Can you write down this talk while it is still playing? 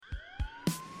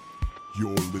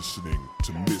You're listening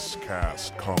to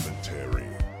Miscast Commentary.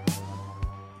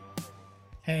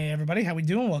 Hey everybody, how we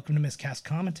doing? Welcome to Miscast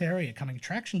Commentary, a Coming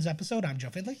Attractions episode. I'm Joe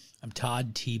Fidley. I'm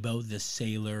Todd Tebow, the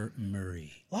Sailor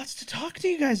Murray. Lots to talk to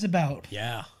you guys about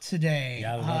today.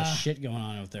 Yeah, a lot of shit going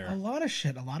on out there. A lot of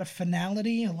shit, a lot of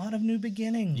finality, a lot of new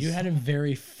beginnings. You had a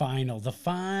very the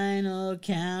final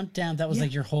countdown. That was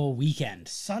like your whole weekend.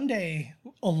 Sunday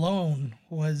alone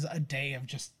was a day of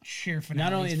just sheer finale.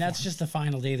 Not only, and that's just the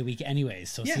final day of the week anyways,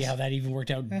 so see how that even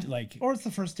worked out. Or it's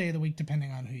the first day of the week,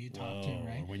 depending on who you talk to,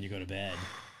 right? When you go to bed.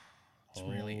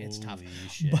 It's tough.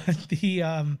 Shit.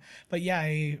 But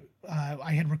I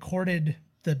had recorded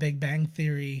the Big Bang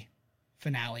Theory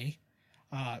finale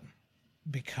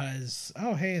because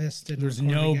this didn't. There's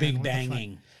no big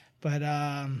banging, but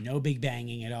no big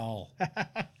banging at all.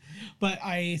 But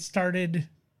I started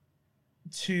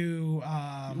to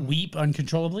weep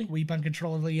uncontrollably.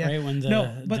 Yeah, right when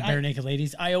the bare naked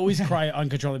ladies. I always cry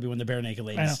uncontrollably when the bare naked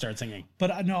ladies start singing.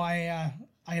 But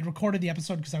I had recorded the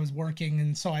episode because I was working,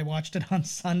 and so I watched it on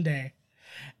Sunday.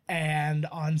 And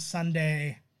on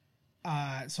Sunday,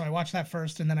 so I watched that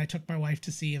first, and then I took my wife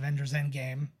to see Avengers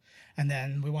Endgame, and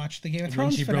then we watched the Game of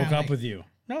Thrones finale. She broke up with you.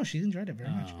 No, she enjoyed it very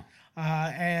much.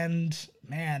 And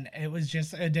man, it was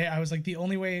just a day. I was like, the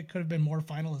only way it could have been more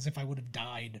final is if I would have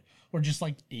died or just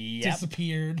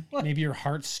disappeared. Maybe your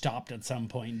heart stopped at some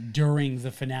point during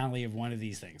the finale of one of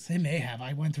these things. They may have.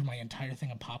 I went through my entire thing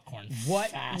of popcorn.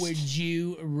 What would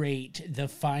you rate the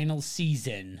final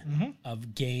season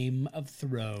of Game of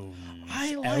Thrones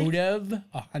out of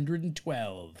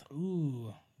 112?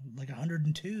 Ooh, like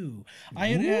 102.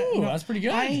 That's pretty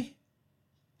good.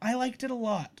 I liked it a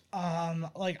lot.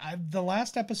 The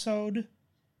last episode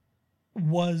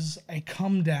was a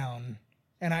come down,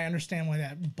 and I understand why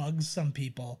that bugs some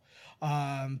people.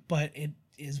 But it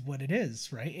is what it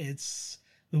is, right?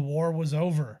 The war was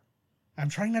over. I'm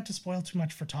trying not to spoil too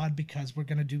much for Todd because we're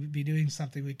going to be doing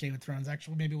something with Game of Thrones.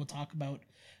 Actually, maybe we'll talk about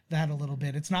that a little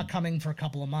bit. It's not coming for a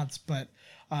couple of months, but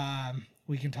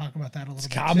we can talk about that a little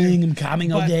bit. I'm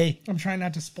coming all day. I'm trying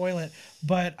not to spoil it.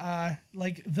 But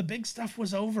the big stuff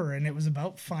was over, and it was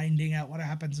about finding out what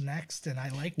happens next. And I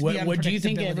liked the unpredictability. What do you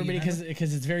think, everybody? Because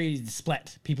it's very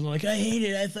split. People are like, I hate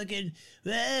it. I fucking...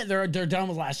 They're done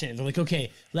with Last Jedi. They're like,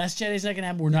 okay, Last Jedi's not going to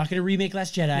happen. We're not going to remake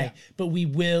Last Jedi, but we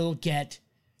will get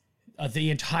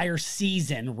the entire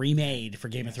season remade for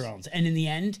Game of Thrones. And in the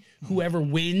end, whoever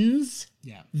wins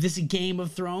this Game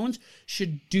of Thrones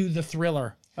should do the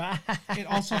thriller. It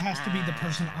also has to be the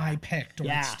person I picked, or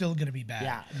it's still going to be bad.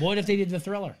 Yeah. What if they did the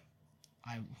thriller?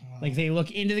 They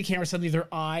look into the camera, suddenly their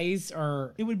eyes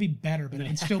are... It would be better, but it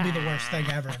would still be the worst thing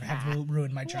ever and have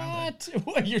ruined my childhood.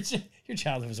 What? Your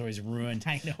childhood was always ruined.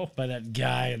 I know. By that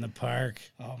guy in the park.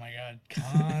 Oh my God.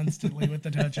 Constantly with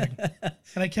the touching.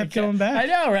 And I kept going back. I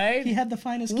know, right? He had the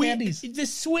finest candies. The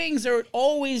swings are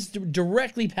always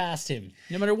directly past him,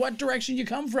 no matter what direction you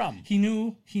come from. He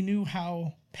knew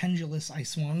how pendulous I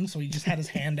swung, so he just had his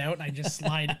hand out and I just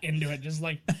slide into it, just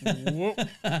like whoop,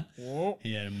 whoop.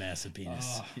 He had a massive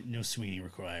penis. No swinging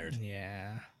required.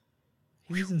 Yeah.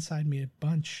 He's inside me a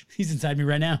bunch. He's inside me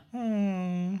right now.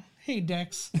 Hey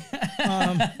Dex.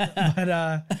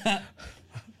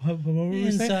 What were we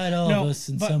inside all of us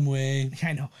in some way.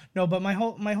 I know. No, but my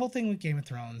whole thing with Game of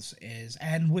Thrones is,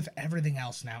 and with everything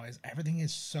else now, is everything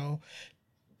is so,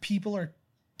 people are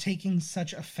taking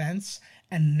such offense,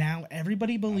 and now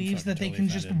everybody believes that they can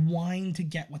just whine to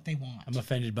get what they want. I'm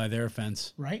offended by their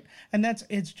offense. Right? And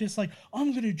it's just like,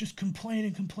 I'm going to just complain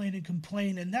and complain and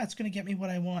complain, and that's going to get me what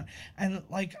I want. And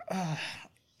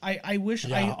I wish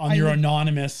on your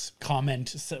anonymous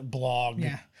comment blog.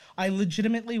 Yeah. I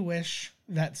legitimately wish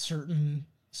that certain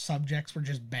subjects were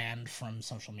just banned from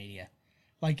social media.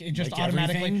 Like, it just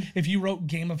automatically, everything? If you wrote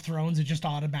Game of Thrones, it just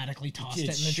automatically tossed it in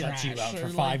the trash. It shuts you out for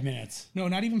 5 minutes. No,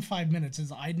 not even 5 minutes.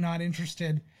 I'm not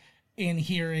interested in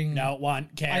hearing. No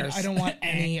one cares. I don't want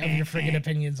any of your friggin'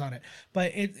 opinions on it.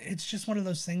 But it's just one of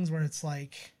those things where it's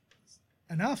like,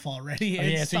 enough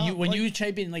already. So when you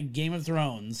type in like Game of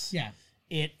Thrones,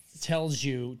 it tells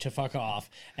you to fuck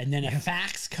off, and then a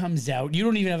fax comes out. You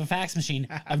don't even have a fax machine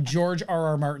of George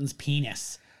R.R. Martin's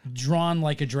penis drawn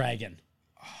like a dragon.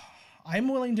 I'm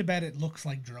willing to bet it looks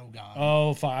like Drogon.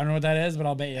 Oh, fine. I don't know what that is, but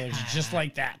I'll bet you it's just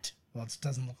like that. Well, it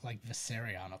doesn't look like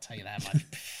Viserion, I'll tell you that much.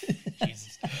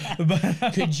 Jesus.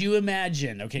 Could you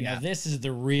imagine? Okay, now this is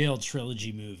the real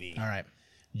trilogy movie. All right.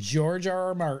 George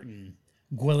R.R. Martin,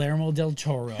 Guillermo del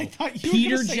Toro,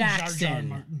 Peter Jackson, Jar Jar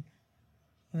Martin.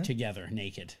 Together,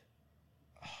 naked.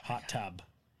 Hot tub.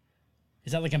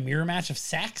 Is that like a mirror match of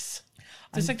sex?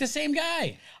 It's like the same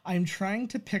guy. I'm trying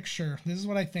to picture. This is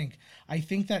what I think. I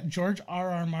think that George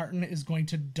R.R. Martin is going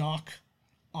to dock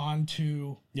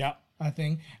onto a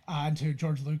thing, onto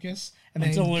George Lucas, and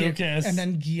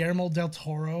then Guillermo del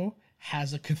Toro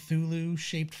has a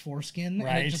Cthulhu-shaped foreskin,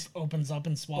 and it just opens up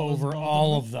and swallows over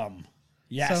all of them.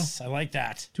 Yes, so, I like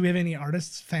that. Do we have any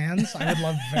artists fans? I would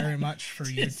love very much for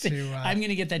you to. I'm going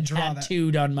to get that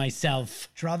tattooed on myself.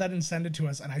 Draw that and send it to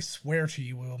us, and I swear to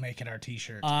you, we will make it our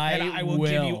T-shirt. I will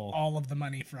give you all of the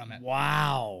money from it.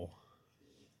 Wow.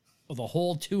 Well, the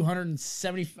whole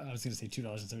 $275. I was going to say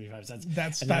 $2.75.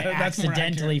 That's I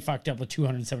accidentally fucked up with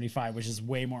 $275, which is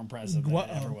way more impressive than it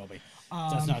ever will be.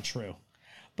 That's not true.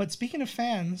 But speaking of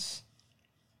fans.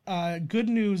 Good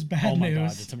news, bad news. Oh my God,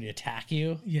 did somebody attack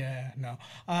you? Yeah, no.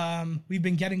 We've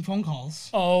been getting phone calls.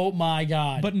 Oh my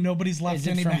God. But nobody's left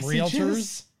any messages.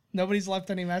 Realtors? Nobody's left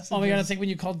any messages. Oh my God, it's like when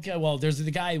you called, well, there's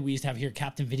the guy we used to have here,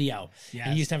 Captain Video. Yeah.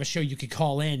 And he used to have a show you could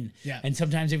call in. Yeah. And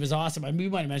sometimes it was awesome. I mean, we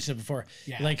might have mentioned it before.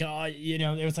 Yeah. Like, you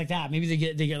know, it was like that. Maybe they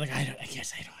get like, I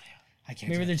guess I don't know. I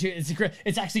can't. Maybe they're too.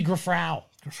 It's actually Grafrau.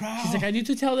 She's like, I need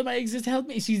to tell them I exist. Help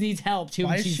me. She needs help too.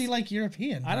 Why is she like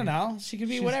European? I don't know. She could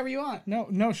be whatever you want.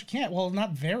 No, she can't. Well,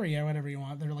 not very or whatever you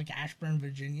want. They're like Ashburn,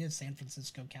 Virginia, San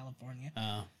Francisco, California.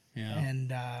 Oh, yeah.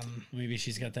 And maybe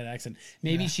she's got that accent.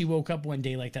 Maybe she woke up one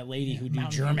day like that lady who knew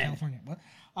German. California. What?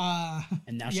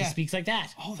 And now she speaks like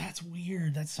that. Oh, that's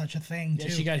weird. That's such a thing too.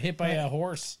 Yeah, she got hit by a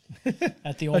horse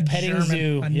at the old petting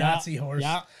zoo. A Nazi horse.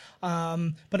 Yeah.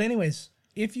 But anyways,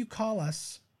 if you call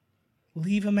us,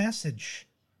 leave a message.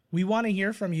 We want to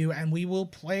hear from you, and we will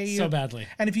play so badly.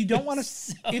 And if you don't want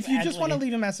to, if you just want to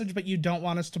leave a message, but you don't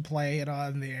want us to play it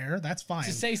on the air, that's fine.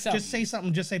 Just say something. Just say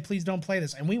something. Just say, please don't play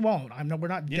this, and we won't. We're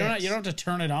not. You don't have to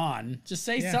turn it on. Just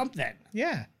say something.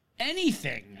 Yeah.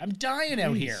 Anything. I'm dying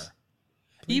out here.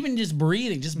 Please. Even just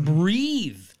breathing. Just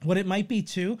breathe. What it might be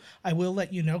too, I will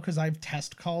let you know because I've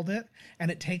test called it, and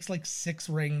it takes like 6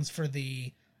 rings for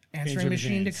the answering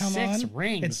machine to come on. 6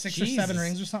 rings. It's 6 or 7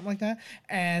 rings or something like that,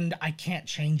 and I can't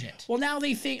change it. Well, now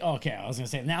they think. Okay, I was gonna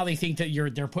say now they think that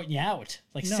they're putting you out.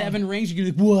 Like 7 rings, you're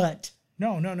gonna be like, what?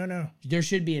 No. There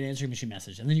should be an answering machine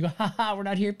message, and then you go, haha, we're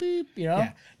not here. Boop. You know?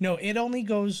 Yeah. No, it only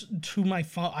goes to my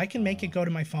phone. I can make it go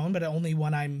to my phone, but only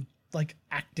when I'm like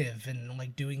active and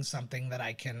like doing something that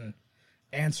I can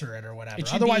answer it or whatever.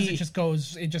 Otherwise,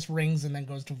 it just rings and then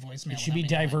goes to voicemail. It should be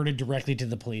diverted directly to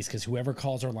the police because whoever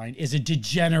calls our line is a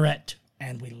degenerate.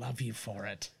 And we love you for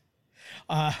it.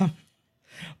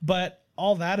 But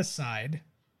all that aside,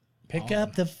 pick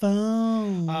up the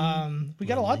phone. We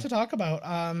got a lot to talk about.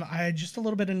 I had just a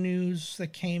little bit of news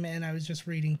that came in. I was just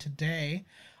reading today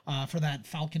for that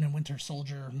Falcon and Winter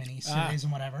Soldier miniseries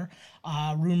and whatever.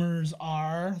 Rumors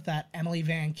are that Emily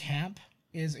Van Camp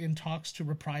is in talks to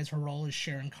reprise her role as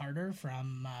Sharon Carter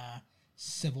from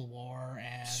Civil War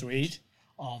and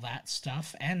all that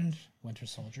stuff, and Winter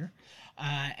Soldier.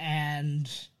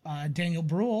 And Daniel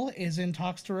Bruhl is in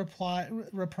talks to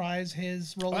reprise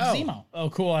his role as Zemo. Oh,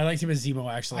 cool. I liked him as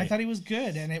Zemo, actually. I thought he was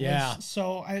good, and it was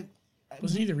so...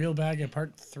 Wasn't he the real bad guy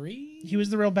part 3? He was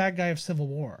the real bad guy of Civil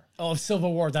War. Oh,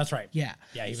 Civil War, that's right. Yeah.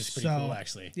 Yeah, he was pretty cool,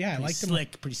 actually. Yeah, I liked him.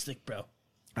 Pretty slick, bro.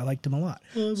 I liked him a lot.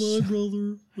 My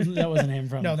brother. That wasn't him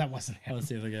from... No, that wasn't him. That was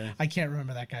the other guy. I can't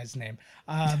remember that guy's name.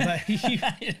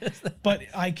 But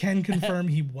I can confirm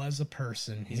he was a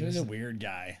person. He was a weird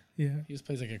guy. Yeah. He just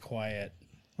plays like a quiet...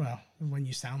 Well, when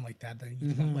you sound like that,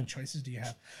 then what choices do you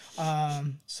have?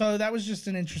 So that was just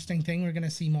an interesting thing. We're going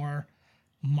to see more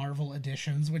Marvel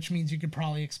editions, which means you could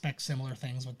probably expect similar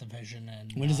things with the Vision.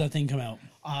 And when does that thing come out?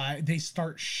 They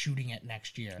start shooting it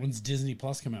next year. When's Disney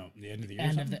Plus come out? The end of the year?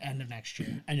 End of next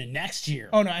year. End of next year?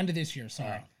 Oh no, end of this year.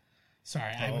 Sorry.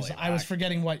 I was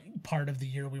forgetting what part of the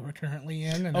year we were currently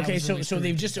in. And okay, so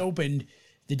they've just opened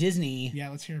the Disney. Yeah,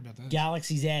 let's hear about that.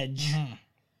 Galaxy's Edge.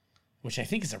 Which I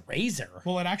think is a razor.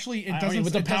 Well, it doesn't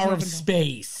with the power of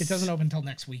space. It doesn't open until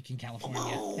next week in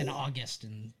California, in August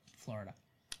in Florida.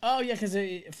 Oh yeah, because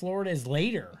Florida is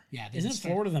later. Yeah, isn't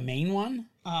Florida the main one?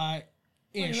 Ish.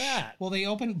 Look at that. Well, they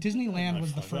opened Disneyland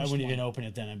was the first. I wouldn't even open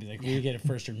it then. I'd be like, we get it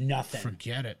first or nothing.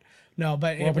 Forget it. No,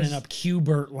 but we're opening up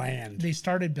Q-Bert Land. They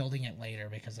started building it later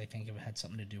because I think it had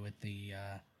something to do with the.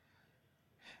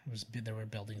 There were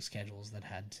building schedules that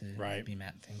had to be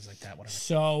met, things like that. Whatever.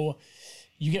 So,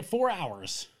 you get 4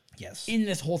 hours. Yes. In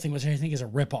this whole thing, which I think is a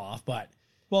ripoff, but.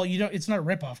 Well, it's not a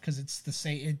ripoff because it's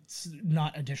it's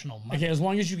not additional money. Okay, as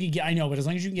long as you can get, I know, but as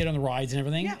long as you can get on the rides and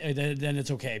everything, then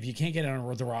it's okay. If you can't get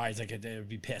on the rides, they would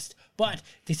be pissed. But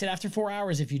they said after 4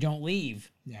 hours, if you don't leave,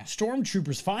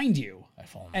 stormtroopers find you.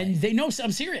 And they know,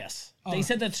 I'm serious. They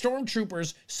said that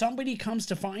stormtroopers, somebody comes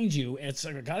to find you, it's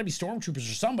got to be stormtroopers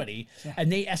or somebody,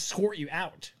 and they escort you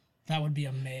out. That would be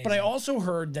amazing. But I also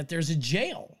heard that there's a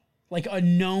jail, like a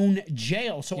known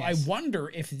jail. So Yes. I wonder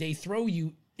if they throw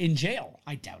you in jail.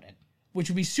 I doubt it. Which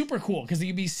would be super cool because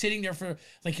you'd be sitting there for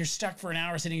like you're stuck for an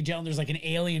hour sitting in jail and there's like an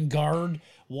alien guard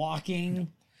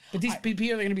walking. But these people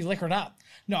are going to be liquored up.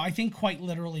 No, I think quite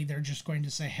literally they're just going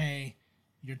to say, "Hey,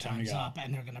 your to time's go." up,"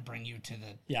 and they're going to bring you to the.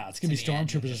 Yeah, it's going to be the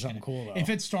edge. stormtroopers or something cool though. If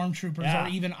it's stormtroopers Yeah. or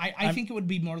even, I think it would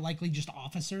be more likely just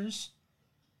officers.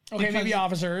 Okay, maybe because-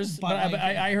 officers, but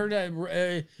I heard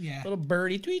a Yeah. little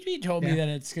birdie tweet told me Yeah. that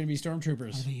it's going to be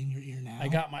stormtroopers. Are they in your ear now? I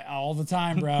got my all the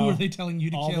time, bro. Who are they telling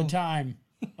you to all kill? the time?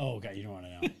 Oh god, you don't want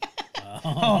to know.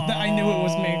 Oh, I knew it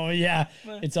was me. Oh yeah,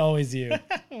 it's always you.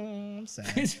 I'm sad.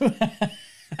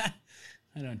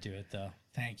 I don't do it though.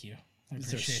 Thank you. I It's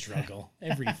a appreciate that. struggle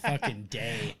every fucking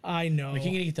day. I know. Like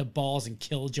you're gonna get the balls and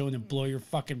kill Joe and then blow your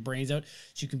fucking brains out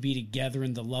so you can be together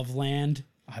in the love land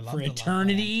I love for the love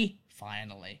eternity.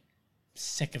 Finally.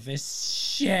 Sick of this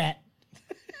shit.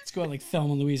 Let's go out like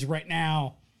Thelma and Louise right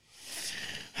now.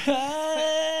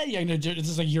 Yeah, no, this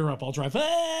is like Europe. I'll drive.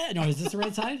 No, is this the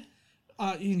right side?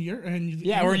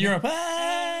 Yeah, We're in Europe.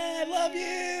 I love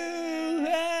you.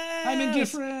 I'm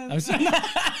indifferent. I'm sorry.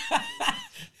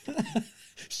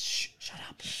 Shh, shut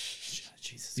up.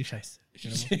 Jesus Christ.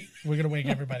 We're gonna wake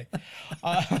everybody.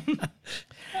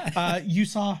 You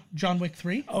saw John Wick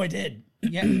 3? Oh, I did.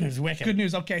 Yeah, It was wicked. good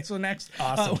news. Okay, so next,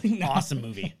 Awesome. no. Awesome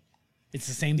movie. It's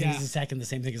the same thing Yeah. as the second, the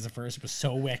same thing as the first. It was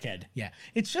so wicked. Yeah,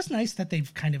 it's just nice that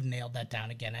they've kind of nailed that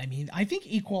down again. I mean, I think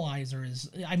Equalizer is.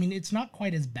 I mean, it's not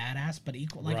quite as badass, but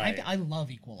equal. Like Right. I love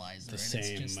Equalizer. The and same.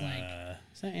 It's just like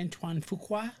Is that Antoine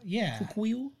Fuqua? yeah,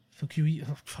 Fukuyu? Fukui.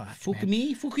 Oh, fuck, man.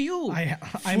 Fukumi? Fukuyu?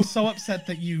 I'm so upset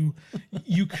that you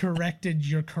corrected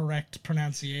your correct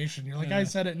pronunciation. You're like, I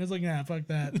said it, and it's like, nah, fuck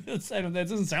that. That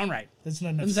doesn't sound right. That's not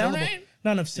enough Doesn't sound syllables. right?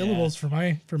 Not enough syllables for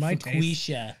my taste.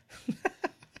 Fukuisha.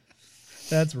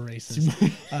 That's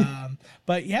racist.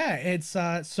 But yeah, it's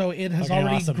so it has Fucking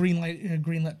already awesome.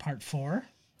 greenlit part 4.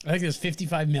 I think it was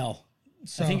 55 mil.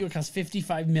 So I think it would cost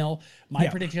 55 mil. My Yeah.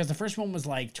 prediction, because the first one was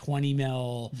like 20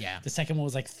 mil. Yeah. The second one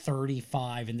was like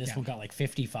 35, and this Yeah. one got like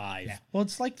 55. yeah. Well,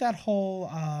 it's like that whole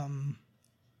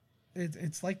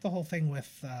it's like the whole thing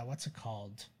with what's it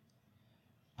called?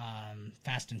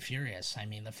 Fast and Furious. I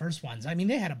mean, the first ones, I mean,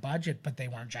 they had a budget, but they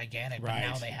weren't gigantic. Right. But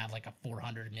now they have like a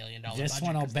 $400 million This budget.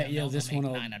 one, I'll 'cause bet they you, know this they'll one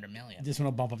make will 900 million. This one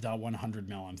will bump up to 100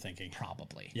 mil, I'm thinking.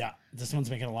 Probably. Yeah. This one's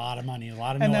making a lot of money, a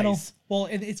lot of And noise.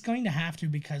 it's going to have to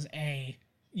because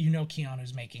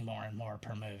Keanu's making more and more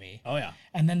per movie. Oh, yeah.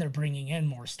 And then they're bringing in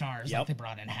more stars. Yep. Like they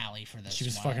brought in Halle for this. She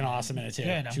was one. fucking awesome in it, too.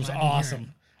 Good. I'm She was glad to hear awesome. it.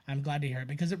 I'm glad to hear it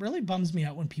because it really bums me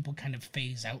out when people kind of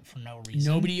phase out for no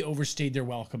reason. Nobody overstayed their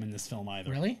welcome in this film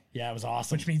either. Really? Yeah, it was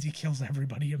awesome. Which means he kills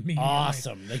everybody immediately.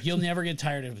 Awesome. Like, you'll never get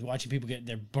tired of watching people get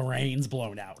their brains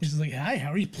blown out. He's just like, hi,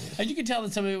 how are you? And you can tell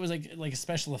that some of it was like a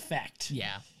special effect.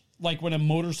 Yeah. Like when a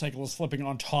motorcycle is flipping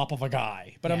on top of a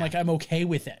guy. But I'm Yeah. like, I'm okay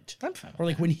with it. I'm fine with Or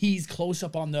like when he's close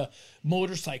up on the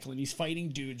motorcycle and he's fighting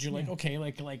dudes, you're like, okay,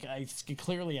 like I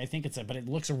clearly I think it's it, but it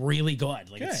looks really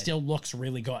good. Like it Good. still looks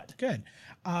really good. Good.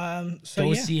 So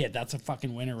Go yeah. see it. That's a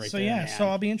fucking winner right So there. yeah, man. so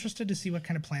I'll be interested to see what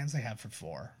kind of plans they have for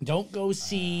 4. Don't go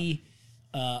see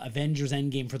Avengers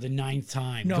Endgame for the 9th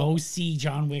time. No. Go see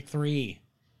John Wick 3.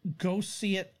 Go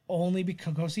see it only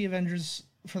because go see Avengers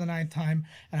for the 9th time,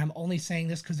 and I'm only saying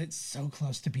this because it's so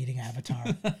close to beating Avatar.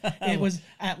 It was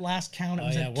at last count. It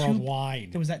was at worldwide.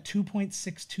 It was at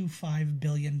 $2.625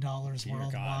 billion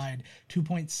worldwide.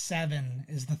 2.7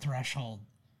 is the threshold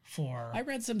for. I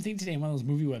read something today on one of those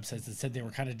movie websites that said they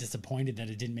were kind of disappointed that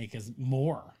it didn't make us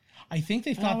more. I think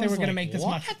they And I thought they was were going to like, make this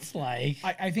what? much. Like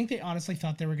I think they honestly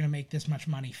thought they were going to make this much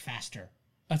money faster.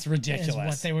 that's ridiculous.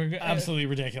 what they were- absolutely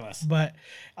ridiculous. But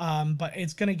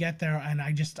it's gonna get there, and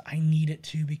I need it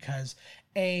too because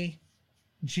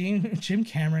Jim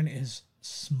Cameron is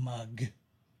smug.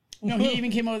 No, he even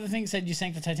came out with the thing said you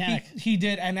sank the Titanic. He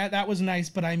did, and that was nice.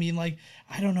 But I mean, like,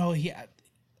 I don't know.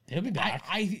 He'll be back.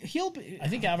 He'll be. I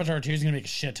think Avatar 2 is gonna make a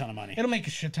shit ton of money. It'll make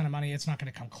a shit ton of money. It's not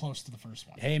gonna come close to the first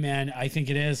one. Hey man, I think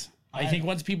it is. I think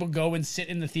once people go and sit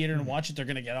in the theater and watch it, they're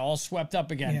gonna get all swept up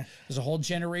again. Yeah. There's a whole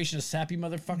generation of sappy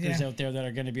motherfuckers Yeah. out there that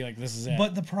are gonna be like, "This is it."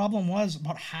 But the problem was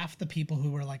about half the people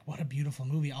who were like, "What a beautiful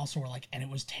movie," also were like, "And it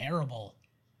was terrible."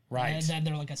 right? And then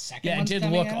they're like a second. Yeah, it one's did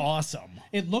coming look out. awesome.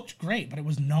 It looked great, but it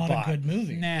was not a good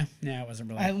movie. Nah, it wasn't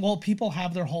really. And, well, people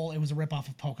have their whole. It was a ripoff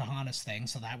of Pocahontas thing,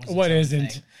 so that was its What own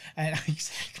isn't? thing. And,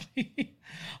 exactly.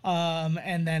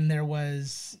 And then there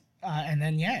was, and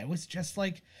then yeah, it was just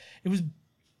like it was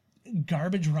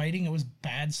garbage writing. It was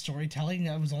bad storytelling.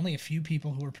 There was only a few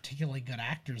people who were particularly good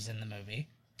actors in the movie.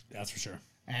 That's for sure.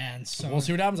 And so We'll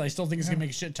see what happens. I still think it's going to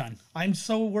make a shit ton. I'm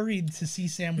so worried to see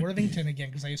Sam Worthington again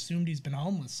because I assumed he's been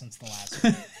homeless since the last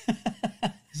one.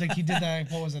 He's like, he did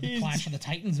that, what was it, the Clash of the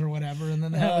Titans or whatever, and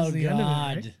then that was the end of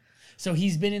it, right? So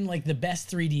he's been in like the best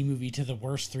 3D movie to the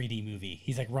worst 3D movie.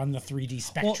 He's like run the 3D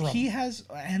spectrum. Well, he has,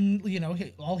 and you know,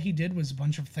 all he did was a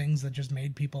bunch of things that just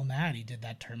made people mad. He did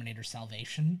that Terminator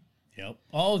Salvation. Yep.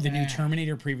 Oh, the new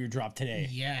Terminator preview dropped today.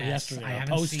 Yes. Or yesterday.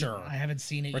 I haven't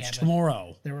seen it or yet. It's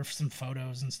tomorrow. There were some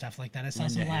photos and stuff like that. I saw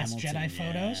some Last Jedi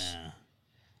photos.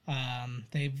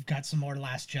 They've got some more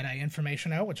Last Jedi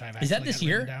information out, which I've actually that this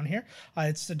year? down here.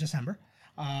 It's December.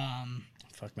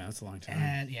 Fuck, man, that's a long time.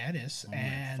 And yeah, it is. Oh,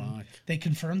 and they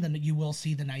confirmed that you will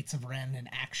see the Knights of Ren in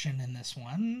action in this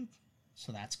one.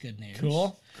 So that's good news.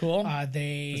 Cool.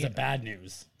 Is it bad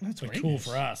news? That's but great cool news.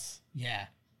 For us. Yeah.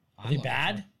 Are they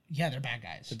bad? Yeah, they're bad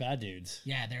guys. The bad dudes.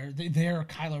 Yeah, they're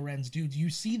Kylo Ren's dudes. You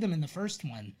see them in the first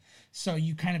one, so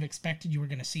you kind of expected you were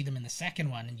going to see them in the second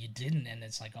one, and you didn't. And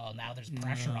it's like, oh, now there's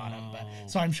pressure on them.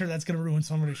 So I'm sure that's going to ruin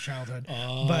somebody's childhood.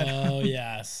 Oh,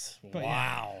 yes. But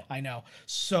wow. Yeah, I know.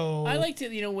 So I like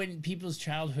to, when people's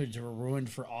childhoods are ruined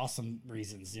for awesome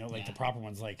reasons, like the proper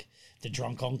ones, like the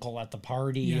drunk uncle at the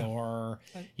party, or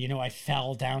I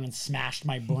fell down and smashed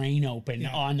my brain open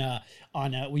on a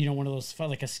one of those,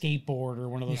 like a skateboard or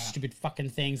one of those stupid fucking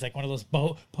things, like one of those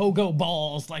pogo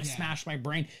balls, like smashed my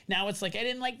brain. Now it's like, I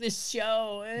didn't like this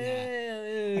show.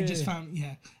 I just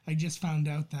found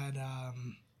out that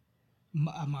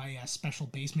my special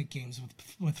basement games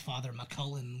with Father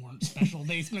McCullen weren't special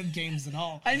basement games at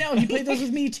all. I know, he played those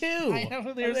with me too. I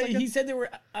know. He said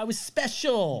I was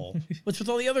special. What's with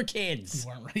all the other kids?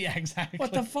 You weren't. Yeah, exactly.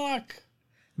 What the fuck?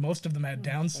 Most of them had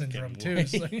Down syndrome too.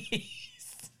 So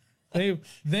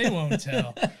they won't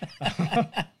tell.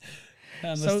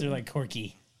 Unless they're like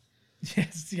Corky.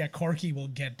 Yes, yeah, Corky will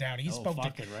get down. He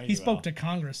spoke to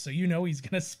Congress, so he's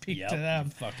gonna speak to them.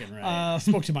 Fucking right.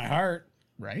 Spoke to my heart.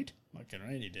 Right? Fucking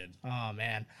right, he did. Oh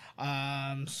man.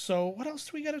 So what else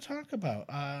do we got to talk about?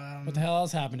 What the hell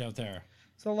else happened out there?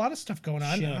 So a lot of stuff going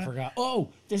on. Shit, I forgot.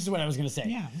 Oh, this is what I was gonna say.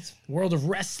 Yeah. World of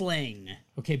Wrestling.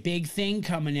 Okay, big thing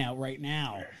coming out right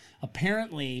now.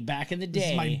 Apparently, back in the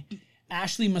day,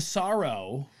 Ashley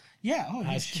Massaro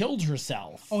has killed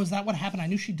herself. Oh, is that what happened? I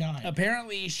knew she died.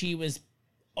 Apparently, she was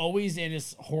always in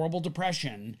this horrible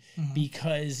depression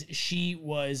because she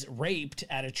was raped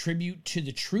at a tribute to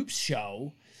the Troops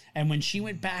show. And when she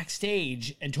went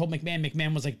backstage and told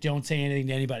McMahon was like, don't say anything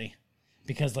to anybody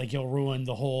because like you'll ruin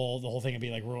the whole thing will be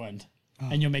like ruined.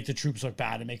 And you'll make the Troops look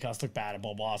bad and make us look bad and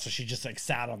blah, blah. So she just like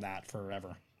sat on that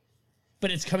forever.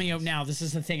 But it's coming out now. This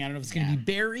is the thing. I don't know if it's going to be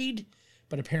buried.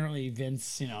 But apparently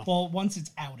Vince, Well, once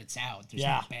it's out, it's out. There's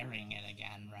not burying it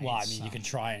again, right? Well, I mean, you can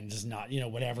try and just not,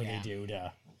 whatever they do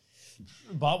to...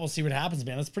 But we'll see what happens,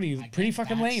 man. That's pretty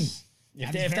fucking lame.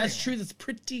 If that's true, that's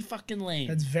pretty fucking lame.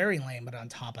 That's very lame, but on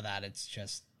top of that, it's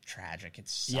just tragic.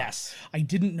 It's yes. I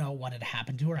didn't know what had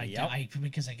happened to her.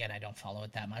 Because, again, I don't follow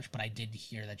it that much, but I did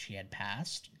hear that she had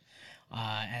passed.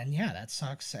 And yeah, that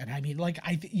sucks. And I mean, like,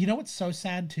 what's so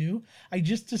sad, too? I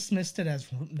just dismissed it as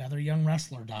another young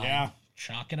wrestler died. Yeah.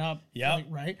 Chalk it up. Yeah. Like,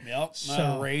 right? Yep. So,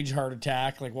 a rage heart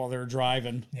attack, like while they're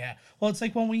driving. Yeah. Well, it's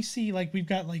like when we see, like, we've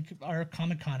got, like, our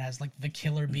Comic-Con has, like, the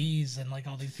Killer Bees and, like,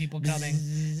 all these people coming.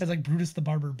 It's like Brutus the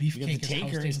Barber Beefcake is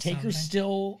hosting. Is Taker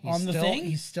still on the thing?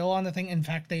 He's still on the thing. In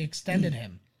fact, they extended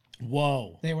him.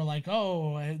 Whoa. They were like,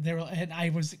 and I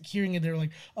was hearing it, they were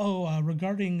like,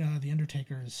 regarding the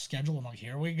Undertaker's schedule, I'm like,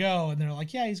 here we go. And they're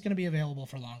like, yeah, he's going to be available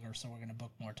for longer, so we're going to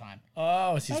book more time.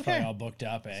 Oh, so he's probably all booked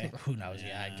up, eh? So, who knows?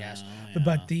 Yeah, I guess. Yeah.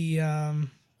 But the,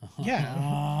 yeah.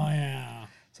 Oh, yeah.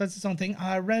 So that's its own thing.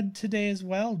 I read today as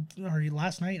well, or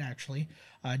last night, actually,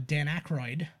 Dan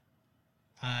Aykroyd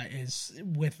is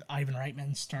with Ivan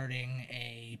Reitman starting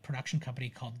a production company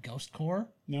called Ghost Corps.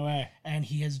 No way. And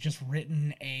he has just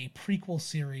written a prequel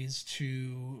series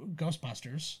to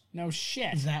Ghostbusters. No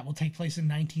shit. That will take place in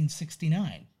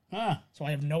 1969. Huh. So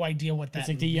I have no idea what that It's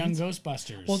like the young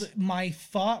Ghostbusters. Well, my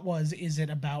thought was, is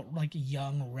it about like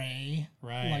young Ray?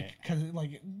 Right. Like, cause,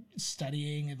 like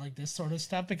studying and like this sort of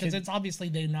stuff? Because it's obviously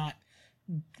they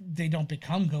don't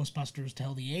become Ghostbusters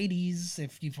till the 80s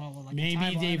if you follow like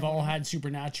maybe they've all had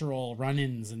supernatural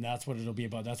run-ins and that's what it'll be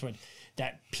about. That's what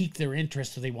that piqued their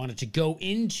interest, so they wanted to go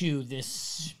into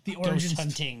this ghost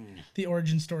hunting. The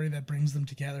origin story that brings them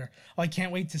together. Oh, I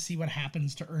can't wait to see what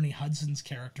happens to Ernie Hudson's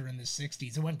character in the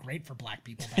 60s. It went great for black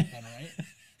people back then, right?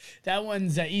 That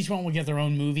one's each one will get their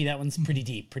own movie. That one's pretty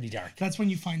deep, pretty dark. That's when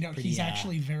you find out he's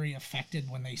actually very affected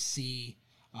when they see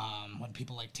when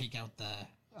people like take out the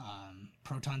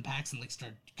proton packs and like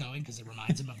start going because it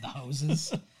reminds him of the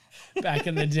hoses back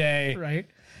in the day, right?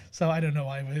 So I don't know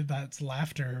why that's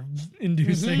laughter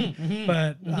inducing,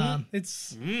 but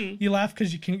it's you laugh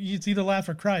because it's either laugh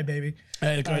or cry, baby.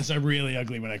 It's really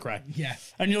ugly when I cry. Yeah,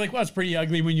 And you're like, well, it's pretty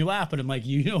ugly when you laugh, but I'm like,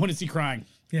 you don't want to see crying.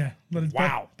 yeah, but it's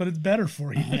Wow. but it's better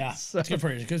for you. Yeah, So- it's good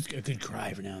for you. It's a good cry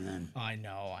every now and then. I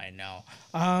know.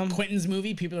 Quentin's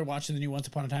movie, people are watching the new Once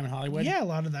Upon a Time in Hollywood. Yeah, a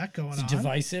lot of that going on.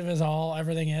 Divisive as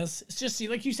everything is. It's just,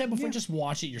 like you said before, just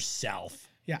watch it yourself.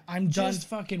 Yeah, I'm done. Just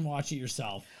fucking watch it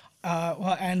yourself.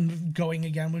 Well, and going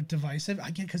again with divisive, I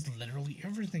get because literally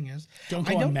everything is. Don't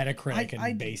go on Metacritic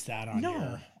and base that on no,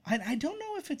 your... I don't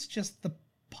know if it's just the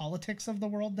politics of the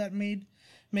world that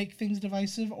make things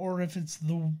divisive, or if it's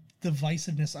the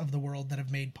divisiveness of the world that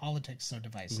have made politics so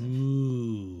divisive.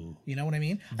 Ooh. You know what I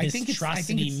mean?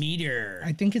 Viscosity meter.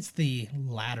 I think it's the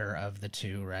latter of the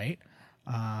two, right?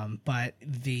 But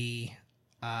the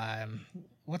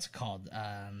what's it called?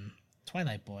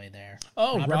 Twilight Boy there.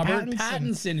 Oh, Robert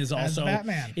Pattinson is also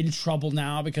Batman. in trouble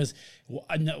now because,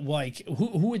 like,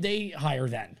 who would they hire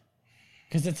then?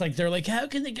 Because it's like, they're like, how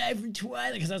can the guy from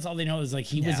Twilight? Because that's all they know is, like,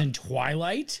 he was in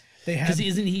Twilight. Because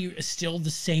isn't he still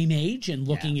the same age and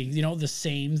looking, the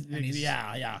same?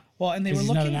 Yeah. Well, and he's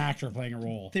not an actor playing a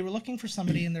role. They were looking for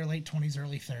somebody in their late 20s,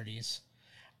 early 30s.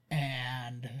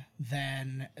 And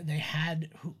then they had,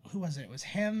 who was it? It was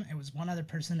him. It was one other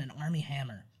person, and Armie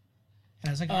Hammer. And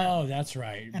I was like, oh, that's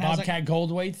right. And I was Bobcat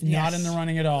Goldthwait's not in the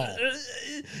running at all.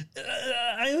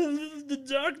 I am the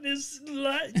darkness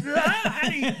light.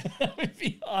 That would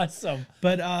be awesome.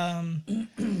 But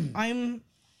I'm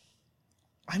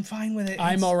fine with it.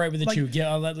 I'm all right with it too.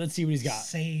 Yeah, let's see what he's got.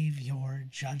 Save your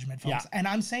judgment, folks. Yeah. And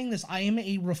I'm saying this. I am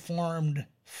a reformed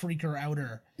freaker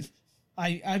outer.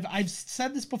 I've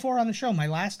said this before on the show. My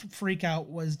last freak out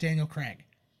was Daniel Craig.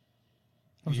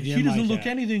 He doesn't look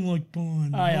anything like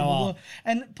Bond. Blah, blah,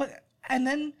 blah. And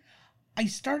then I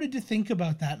started to think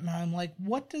about that, and I'm like,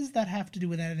 what does that have to do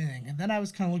with anything? And then I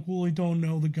was kind of like, well, I don't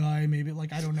know the guy. Maybe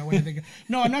like I don't know anything.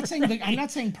 No, I'm not saying I'm not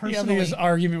saying personally. You have this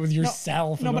argument with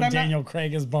yourself about Daniel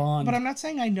Craig as Bond. But I'm not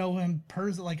saying I know him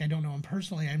like I don't know him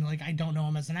personally. I'm like, I don't know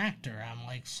him as an actor. I'm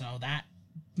like, so that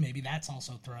maybe that's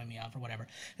also throwing me off or whatever.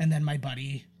 And then my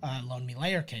buddy loaned me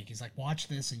Layer Cake. He's like, watch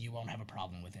this and you won't have a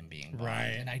problem with him being Bond.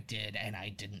 Right. And I did, and I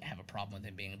didn't have a problem with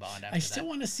him being Bond after I still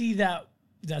want to see that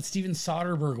Steven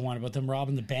Soderbergh one about them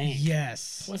robbing the bank.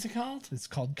 Yes. What's it called? It's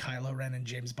called Kylo Ren and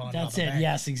James Bond. That's it.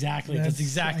 Yes, exactly. That's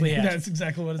exactly it. That's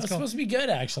exactly what it's That's called. supposed to be good,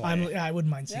 actually. I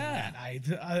wouldn't mind seeing that.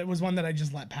 It was one that I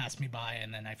just let pass me by,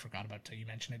 and then I forgot about till you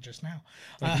mentioned it just now.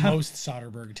 Like most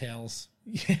Soderbergh tales.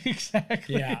 Yeah,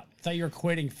 exactly. Yeah. Thought you were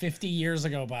quitting 50 years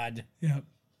ago, bud. Yeah.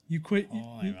 You quit.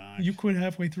 You quit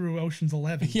halfway through Ocean's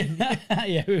 11. Yeah.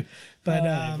 Yeah.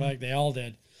 But fuck, they all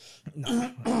did.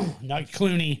 No. Not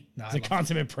Clooney. He's a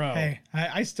consummate pro. Hey,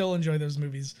 I still enjoy those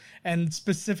movies, and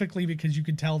specifically because you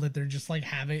could tell that they're just like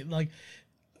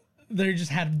they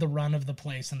just had the run of the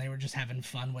place, and they were just having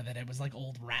fun with it. It was like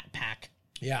old Rat Pack.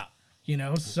 Yeah.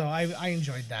 So I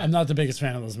enjoyed that. I'm not the biggest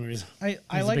fan of those movies.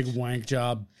 I like a big wank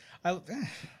job.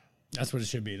 That's what it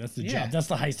should be. That's the job. That's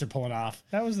the heist they're pulling off.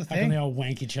 That was the How thing. can they all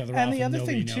wank each other off and the other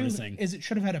nobody thing too noticing? is it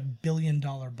should have had $1 billion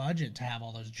budget to have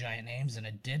all those giant names, and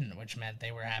it didn't, which meant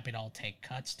they were happy to all take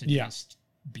cuts to just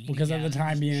be because at the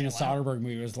time being in a chill out. Soderbergh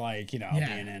movie was like being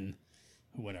in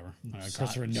whatever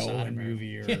Christopher Nolan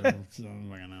movie or something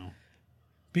like I know.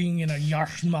 Being in a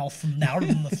Yarmouth from now to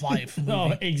the Five movie.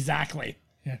 Oh, exactly.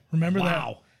 Yeah, remember that?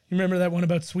 You remember that one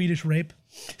about Swedish rape?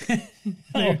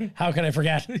 Oh, how could I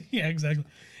forget? Yeah, exactly.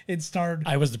 It starred.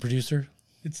 I was the producer.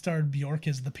 It starred Bjork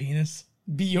as the penis.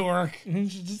 Bjork.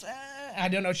 I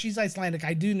don't know. She's Icelandic.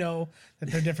 I do know that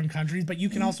they're different countries, but you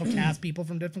can also cast people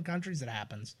from different countries. It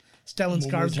happens. Stellan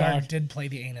Skarsgård did play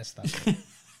the anus, though.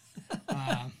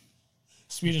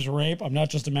 Swedish rape. I'm not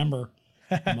just a member.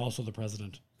 I'm also the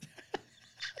president.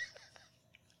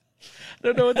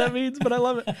 Don't know what that means, but I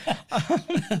love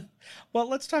it. Well,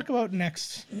 let's talk about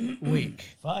next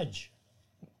week. Fudge.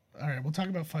 All right, we'll talk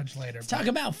about fudge later. Let's talk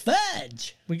about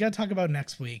fudge. We got to talk about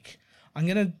next week. I'm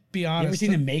going to be honest. You ever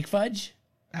seen them make fudge?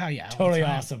 Oh, yeah. Totally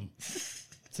awesome.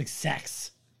 It's like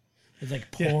sex. It like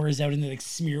pours out and they like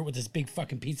smear it with this big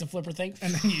fucking pizza flipper thing.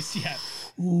 And then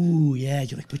Ooh, yeah.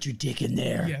 You like put your dick in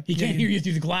there. Yeah. He can't hear you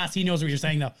through the glass. He knows what you're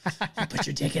saying though. You put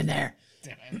your dick in there.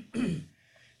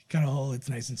 Got a hole. It's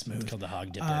nice and smooth. It's called the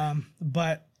hog dipper.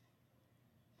 But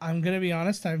I'm going to be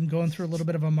honest. I'm going through a little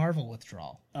bit of a Marvel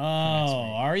withdrawal. Oh,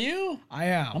 are you? I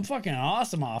am. I'm fucking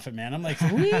awesome off it, man. I'm like, woo.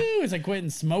 It's like quitting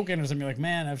smoking or something. You're like,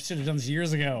 man, I should have done this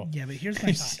years ago. Yeah, but here's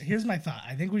my thought. Here's my thought.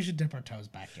 I think we should dip our toes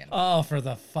back in. Oh, for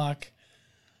the fuck.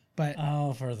 But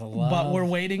for the love. But we're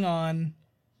waiting on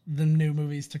the new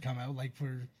movies to come out. Like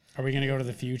Are we gonna go to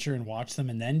the future and watch them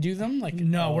and then do them? Like,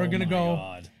 No, we're gonna my go.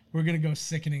 God. We're gonna go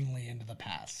sickeningly into the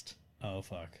past. Oh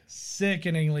fuck.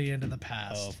 Sickeningly into the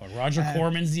past. Oh fuck. Roger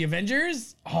Corman's The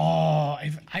Avengers. Oh,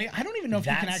 I don't even know if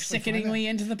you can That's actually sickeningly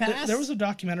into the past. There was a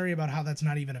documentary about how that's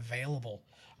not even available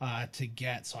to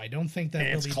get, so I don't think that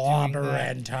It's we'll be doing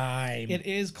that. clobbering time. It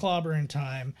is clobbering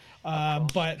time,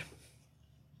 but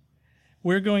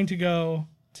we're going to go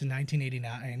to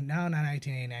 1989. No, not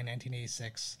 1989,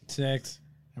 1986, 6.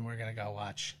 and we're gonna go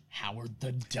watch Howard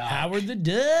the Duck. Howard the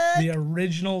Duck. the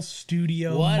original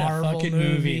studio What Marvel a fucking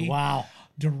movie! Wow.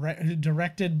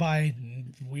 Directed by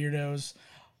weirdos,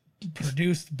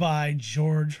 produced by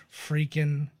George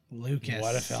freaking Lucas.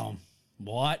 What a film.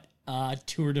 What a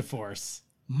tour de force.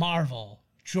 Marvel,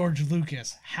 George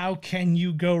Lucas. How can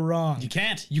you go wrong? You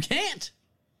can't. You can't.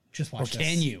 Just Or watch this.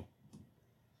 can you?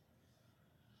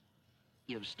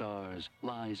 Of stars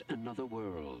lies another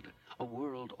world, a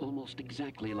world almost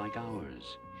exactly like ours.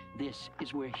 This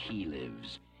is where he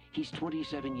lives. He's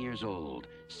 27 years old,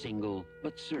 single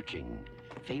but searching.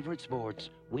 Favorite sports,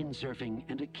 windsurfing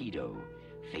and Aikido.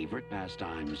 Favorite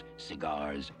pastimes,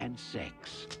 cigars and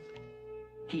sex.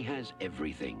 He has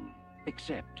everything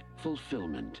except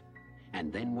fulfillment.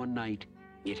 And then one night,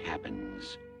 it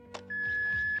happens.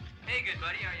 Hey, good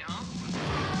buddy, are you home?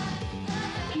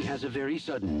 He has a very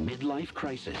sudden midlife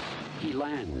crisis. He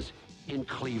lands in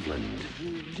Cleveland.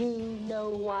 You do know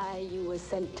why you were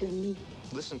sent to me?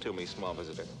 Listen to me, small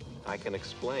visitor. I can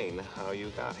explain how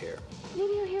you got here.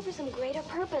 Maybe you're here for some greater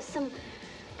purpose, some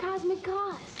cosmic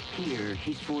cause. Here,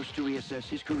 he's forced to reassess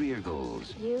his career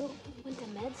goals, You went to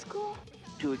med school?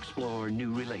 to explore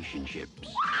new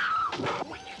relationships,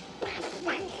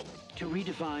 to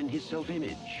redefine his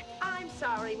self-image, I'm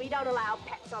sorry, we don't allow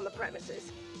pets on the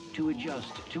premises. to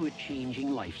adjust to a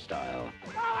changing lifestyle,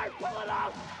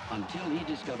 until he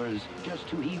discovers just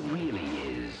who he really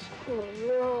is. Oh,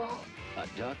 no. A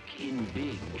duck in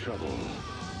big trouble.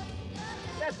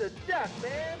 That's a duck,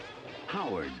 man.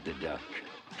 Howard the Duck,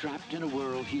 trapped in a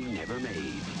world he never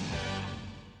made.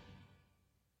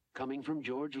 Coming from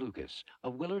George Lucas, a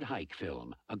Willard Hike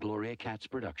film, a Gloria Katz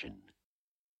production.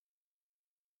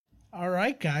 All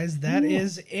right, guys, that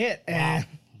is it. And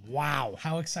Wow.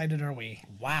 how excited are we?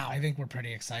 Wow. I think we're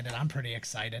pretty excited. I'm pretty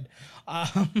excited.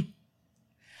 I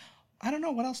don't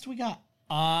know. What else do we got?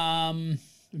 I'm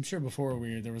sure before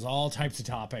there was all types of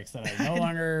topics that I no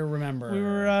longer remember. We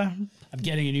were, I'm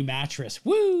getting a new mattress.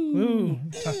 Woo! ooh,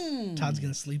 Todd's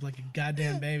going to sleep like a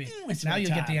goddamn baby. It's Now my you'll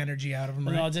get the time. energy out of him,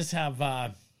 But right? I'll just have, no,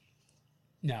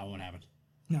 it won't happen.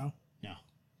 No. No.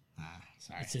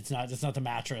 Sorry. It's not the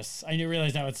mattress. I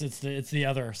realized now it's the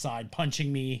other side,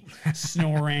 punching me,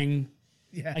 snoring.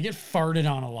 Yeah. I get farted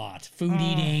on a lot. Food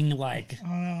eating, like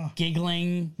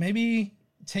giggling. Maybe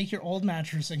take your old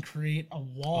mattress and create a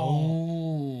wall.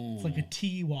 Oh. It's like a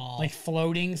T wall. Like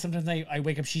floating. Sometimes I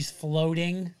wake up, she's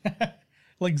floating.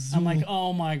 like Zoom. I'm like,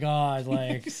 oh my God.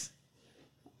 Like,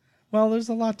 well, there's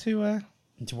a lot to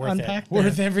it's worth Unpack it.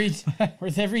 that.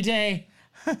 Worth every day.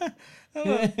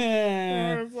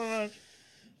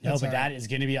 No, That's but all that is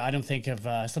going to be, I don't think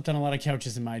I've slept on a lot of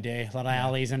couches in my day, a lot of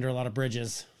alleys under a lot of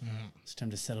bridges. It's time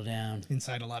to settle down.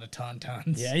 inside a lot of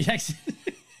tauntauns. Yeah, yes.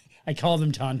 I call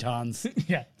them tauntauns.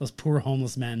 Yeah. Those poor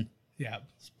homeless men. Yeah.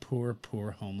 Those poor, poor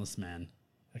homeless men.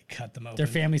 I cut them open. Their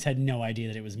families had no idea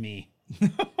that it was me.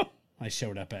 I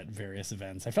showed up at various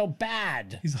events. I felt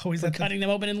bad He's always for at the- cutting them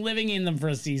open and living in them for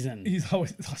a season. He's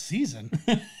always a season.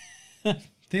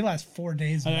 They last 4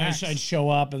 days And then max. I'd show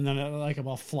up and then like I'm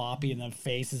all floppy and the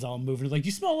face is all moving. Like,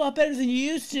 you smell a lot better than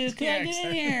you used to. Come Yeah, on, get in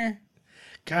exactly. here.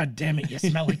 God damn it! You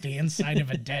smell like the inside of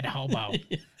a dead hobo.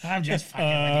 I'm just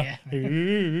fucking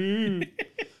with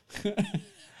you.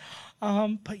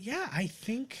 But yeah, I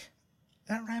think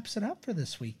that wraps it up for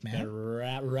this week, man.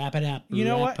 Wrap it up. You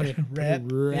know Wrap what? It,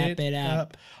 Wrap it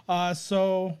up.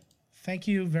 So thank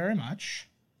you very much.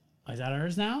 Is that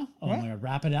ours now? Oh What? my God.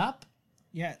 Wrap it up.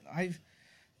 Yeah,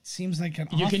 seems like an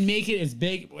You off- can make it as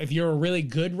big if you're a really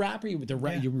good rapper. With the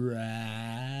Yeah. you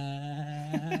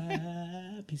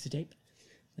wrap piece of tape,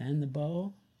 then the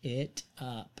bow it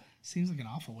up. seems like an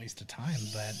awful waste of time,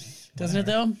 but Doesn't it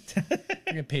though?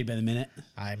 I get paid by the minute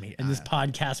I mean, in this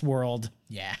podcast world.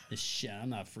 yeah, This shit, I'm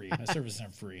not free. My services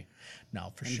aren't free.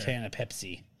 no, for I'm sure. a can of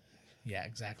Pepsi. Yeah,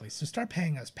 exactly. So start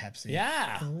paying us Pepsi.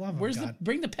 Yeah. For the love of Where's God.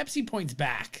 bring the Pepsi points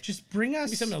back? Just bring Give us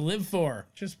me something to live for.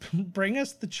 just bring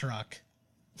us the truck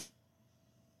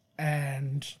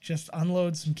and just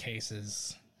unload some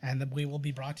cases, and then we will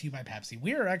be brought to you by Pepsi.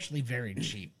 We are actually very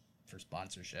cheap for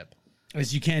sponsorship.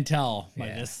 As you can't tell by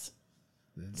Yeah. this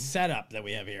setup that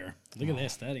we have here. Look at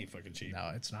this. That ain't fucking cheap.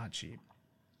 No, it's not cheap.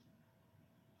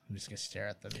 I'm just gonna stare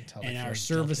at them until. And they our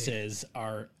feel guilty. services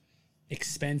are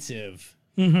expensive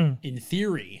in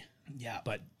theory, Yeah,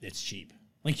 but it's cheap.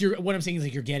 Like what I'm saying is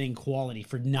like you're getting quality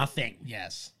for nothing.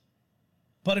 yes.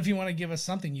 But if you want to give us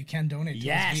something, you can donate to us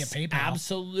Yes, via PayPal.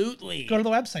 absolutely. Go to the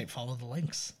website, follow the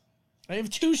links. I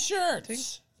have 2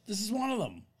 shirts. This is one of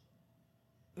them.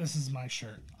 This is my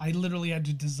shirt. I literally had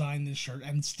to design this shirt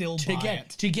and still buy it.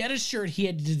 To get a shirt, he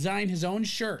had to design his own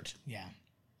shirt Yeah,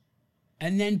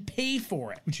 and then pay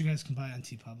for it. which you guys can buy on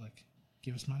TeePublic.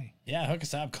 Give us money. Yeah, hook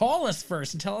us up. Call us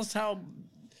first and tell us how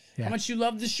much you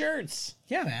love the shirts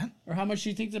Yeah, man. or how much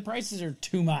you think the prices are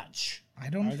too much. I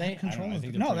don't Are have they? control I don't know. I of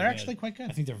think it. they're No, they're pretty actually good. quite good.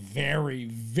 I think they're very,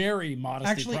 very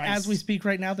modestly Actually, priced. as we speak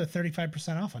right now, they're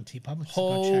 35% off on TeePublic. So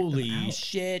go check them Holy out.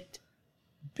 shit.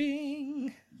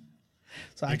 Bing.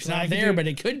 So It's actually, I not can there, do- but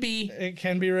it could be. it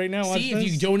can be right now. See, Watch if you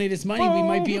this. donate us money, we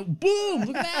might be. Boom!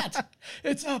 Look at that.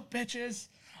 It's up, bitches.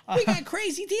 We got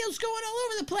crazy deals going all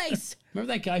over the place.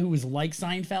 Remember that guy who was like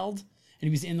Seinfeld? And he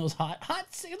was in those hot,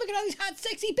 look at all these hot,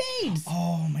 sexy babes.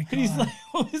 Oh my god. And he's like,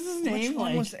 what was his Which name? one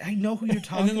Like, was I know who you're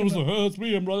talking and then there was about. like, oh, it's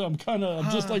me. I'm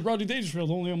just like Rodney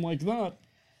Dangerfield, only I'm like that.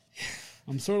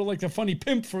 I'm sort of like the funny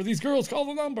pimp for these girls. Call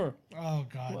the number. Oh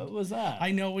god. What was that?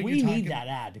 I know what we you're need talking that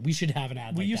ad. We should have an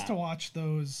ad We like used that. to watch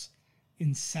those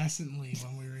incessantly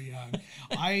when we were young.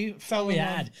 I fell we in love.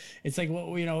 had. It's like,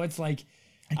 well, it's like,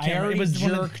 can't I remember. already It was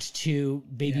one of the- jerked to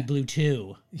Baby Yeah. Blue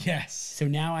 2. Yes. So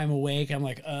now I'm awake. I'm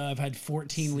like, I've had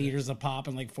 14 liters of pop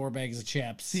and like 4 bags of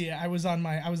chips. See, I was on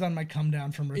my come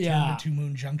down from Return Yeah. to Two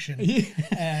Moon Junction,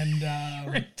 and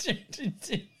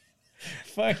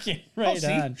Fucking right see,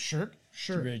 on. shirt.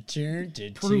 Return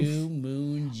to Proof. Two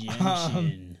Moon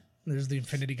Junction. There's the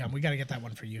Infinity Gun. We got to get that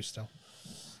one for you still.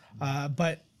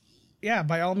 But yeah,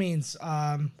 by all means,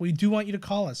 we do want you to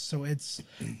call us. So it's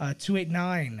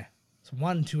 289. It's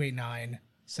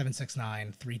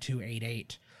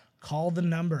 1-289-769-3288. Call the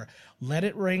number. Let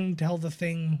it ring. Tell the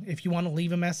thing. If you want to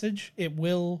leave a message, it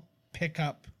will pick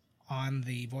up on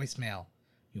the voicemail.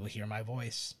 You will hear my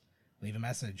voice. Leave a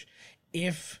message.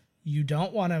 If you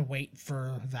don't want to wait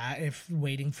for that, if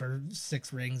waiting for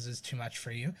 6 rings is too much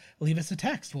for you, leave us a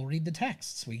text. We'll read the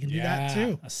texts. We can do that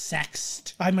too. A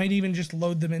sext. I might even just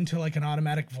load them into like an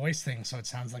automatic voice thing so it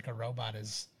sounds like a robot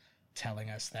is telling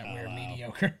us that we're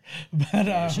mediocre. But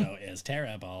Your show is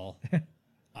terrible.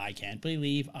 I can't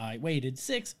believe I waited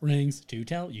 6 rings to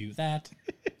tell you that.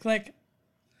 Click.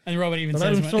 And the robot even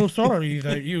says, I'm so sorry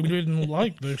that you didn't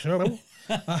like the show.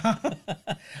 I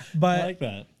But like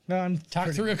that. no,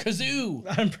 Talk through a kazoo.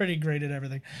 I'm pretty great at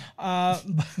everything.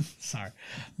 Sorry.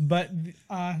 But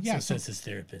yeah, So says his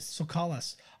therapist. So call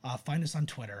us. Find us on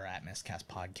Twitter at Miscast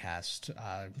Podcast.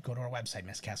 Go to our website,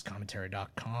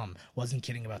 miscastcommentary.com. Wasn't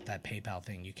kidding about that PayPal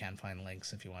thing. You can find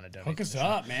links if you want to donate. Hook us to the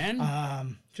up, man.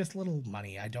 show. Just a little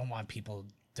money. I don't want people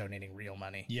donating real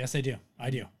money. Yes, I do. I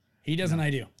do. He doesn't. I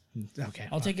do. Okay.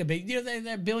 I'll take a big.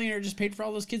 That billionaire just paid for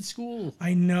all those kids' school.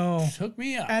 I know. Hook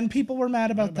me up. And people were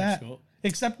mad about back that. to school.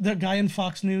 Except the guy in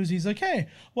Fox News, he's like, hey,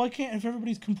 why can't, if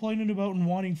everybody's complaining about and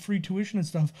wanting free tuition and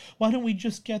stuff, why don't we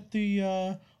just get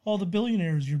the all the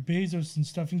billionaires, your Bezos and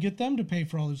stuff, and get them to pay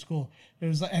for all their school? It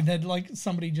was like, and then like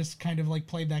somebody just kind of like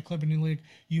played that clip and you're like,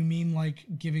 you mean like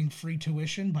giving free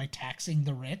tuition by taxing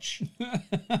the rich?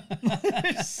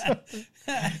 so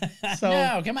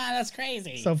No, come on, that's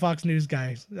crazy. So Fox News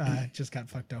guy just got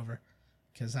fucked over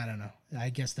because I don't know. I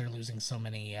guess they're losing so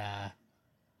many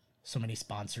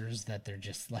sponsors that they're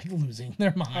just like losing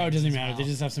their minds. Oh, it doesn't as matter. well. They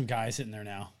just have some guy sitting there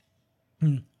now.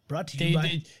 Brought to you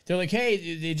by. They're like,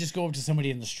 hey, they just go up to somebody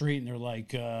in the street and they're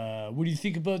like, what do you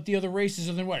think about the other races?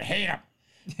 And they're what? Hey,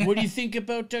 what do you think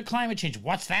about climate change?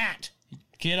 What's that?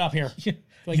 Get up here.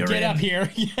 Like, You're get in. up here.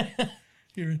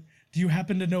 Do you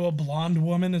happen to know a blonde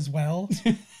woman as well?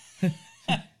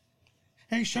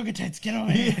 Hey, sugar tits, get over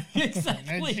here.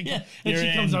 Exactly. And You're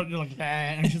she comes in. out and you're like, nah.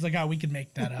 And she's like, oh, we can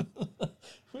make that up.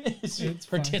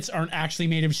 Her tits aren't actually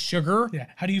made of sugar. Yeah.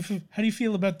 How do you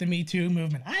feel about the Me Too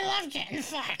movement? I love getting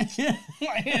fucked.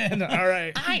 All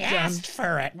right. I asked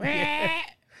for it.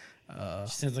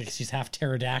 She sounds like she's half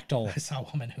pterodactyl. I saw a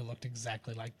woman who looked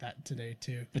exactly like that today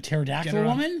too. A Get pterodactyl her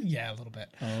on- woman? Yeah, a little bit.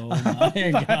 Oh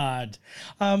my God.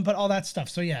 But all that stuff.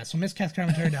 So yeah, so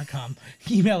miscastcommentary.com.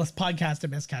 Email us podcast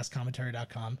at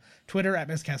miscastcommentary.com. Twitter at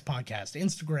miscastpodcast.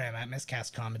 Instagram at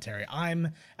miscastcommentary.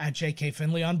 I'm at JK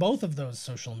Finley on both of those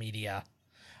social media.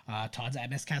 Todd's at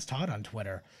miscasttodd on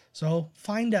Twitter. So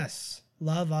find us,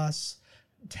 love us,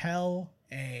 tell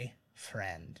a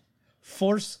friend.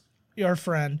 Force your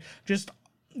friend. Just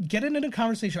get into a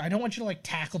conversation. I don't want you to like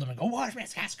tackle them and go, watch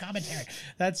Miscast Commentary.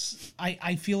 That's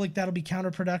I feel like that'll be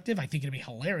counterproductive. I think it'll be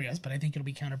hilarious, but I think it'll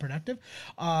be counterproductive.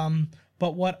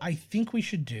 But what I think we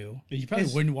should do, You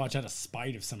probably wouldn't watch out of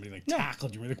spite if somebody like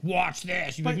tackled you. We're like, watch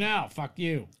this. You'd be like, no, fuck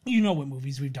you. you know what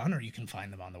movies we've done, or you can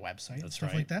find them on the website. That's stuff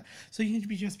right. like that. So you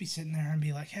can just be sitting there and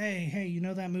be like, hey, you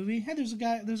know that movie? Hey, there's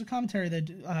a commentary that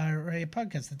or a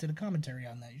podcast that did a commentary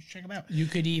on that. You should check them out. You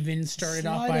could even start it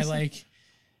off Slide by us in. like,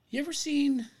 you ever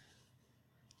seen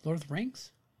Lord of the Rings?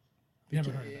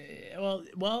 Never heard of it.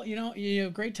 Well, you know,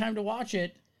 a great time to watch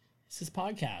it. It's this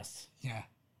podcast. Yeah.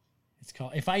 It's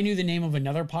called. If I knew the name of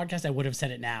another podcast, I would have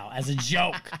said it now as a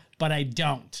joke, but I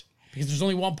don't because there's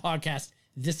only one podcast.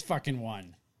 This fucking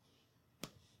one.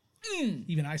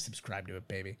 Even I subscribe to it,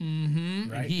 baby. Mm-hmm.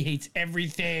 Right? And he hates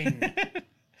everything.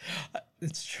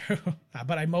 It's true.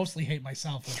 But I mostly hate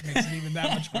myself, which makes it even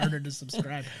that much harder to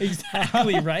subscribe.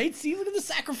 Exactly right. See, look at the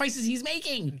sacrifices he's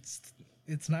making.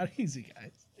 It's not easy,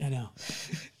 guys. I know.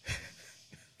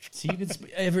 So you can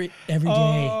every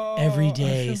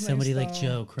day somebody like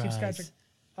Joe Keep cries scratching.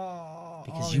 Oh,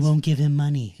 because you won't give him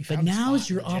money. But found the now's spot,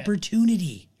 your legit.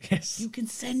 opportunity. Yes. You can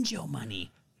send Joe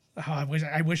money. Oh, I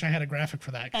wish I had a graphic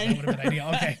for that because that would have been ideal.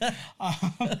 Okay.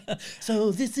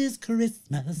 So this is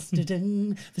Christmas.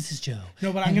 Da-dun. This is Joe.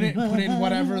 No, but I'm going to put in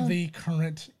whatever the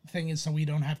current thing is so we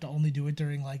don't have to only do it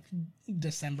during like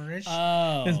December-ish.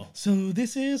 Oh. So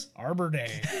this is Arbor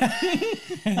Day.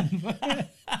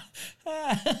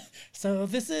 So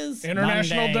this is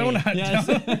International Monday. Donut. Yes.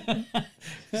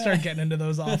 Start getting into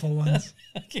those awful ones.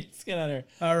 Okay, let's get out of here.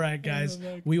 All right, guys.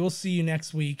 We will see you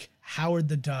next week. Howard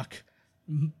the Duck.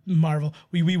 Marvel.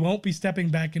 We won't be stepping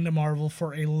back into Marvel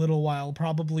for a little while,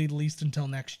 probably at least until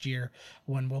next year,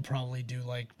 when we'll probably do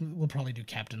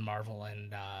Captain Marvel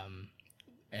and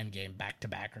Endgame back to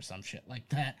back or some shit like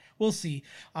that. We'll see.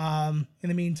 In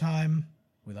the meantime,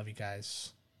 we love you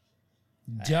guys.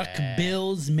 Duck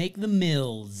bills make the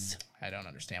mills. I don't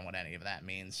understand what any of that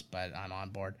means, but I'm on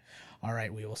board. All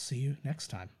right, we will see you next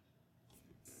time.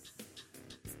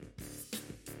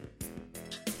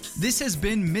 This has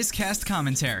been Miscast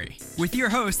Commentary with your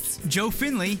hosts, Joe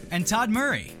Finley and Todd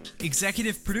Murray.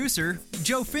 Executive producer,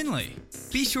 Joe Finley.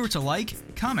 Be sure to like,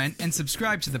 comment, and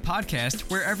subscribe to the podcast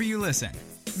wherever you listen.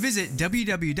 Visit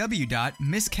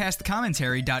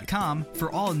www.miscastcommentary.com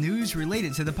for all news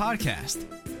related to the podcast.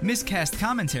 Miscast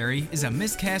Commentary is a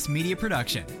Miscast Media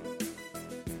production.